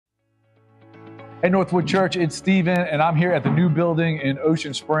Hey, Northwood Church, it's Stephen, and I'm here at the new building in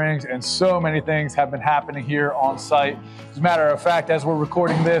Ocean Springs, and so many things have been happening here on site. As a matter of fact, as we're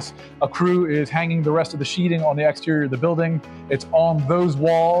recording this, a crew is hanging the rest of the sheeting on the exterior of the building. It's on those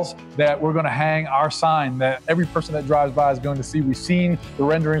walls that we're going to hang our sign that every person that drives by is going to see. We've seen the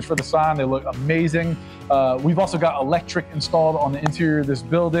renderings for the sign. They look amazing. We've also got electric installed on the interior of this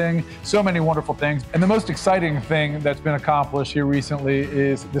building. So many wonderful things. And the most exciting thing that's been accomplished here recently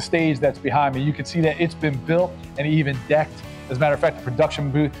is the stage that's behind me. You can see that it's been built and even decked. As a matter of fact, the production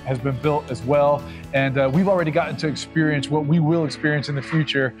booth has been built as well. And we've already gotten to experience what we will experience in the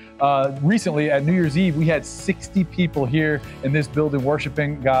future. Recently at New Year's Eve, we had 60 people here in this building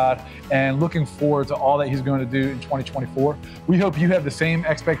worshiping God and looking forward to all that He's going to do in 2024. We hope you have the same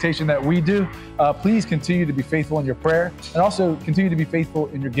expectation that we do. Please continue to be faithful in your prayer and also continue to be faithful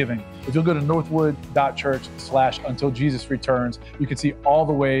in your giving. If you'll go to northwood.church/until Jesus returns, you can see all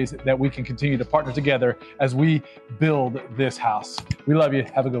the ways that we can continue to partner together as we build this house. We love you.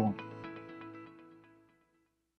 Have a good one.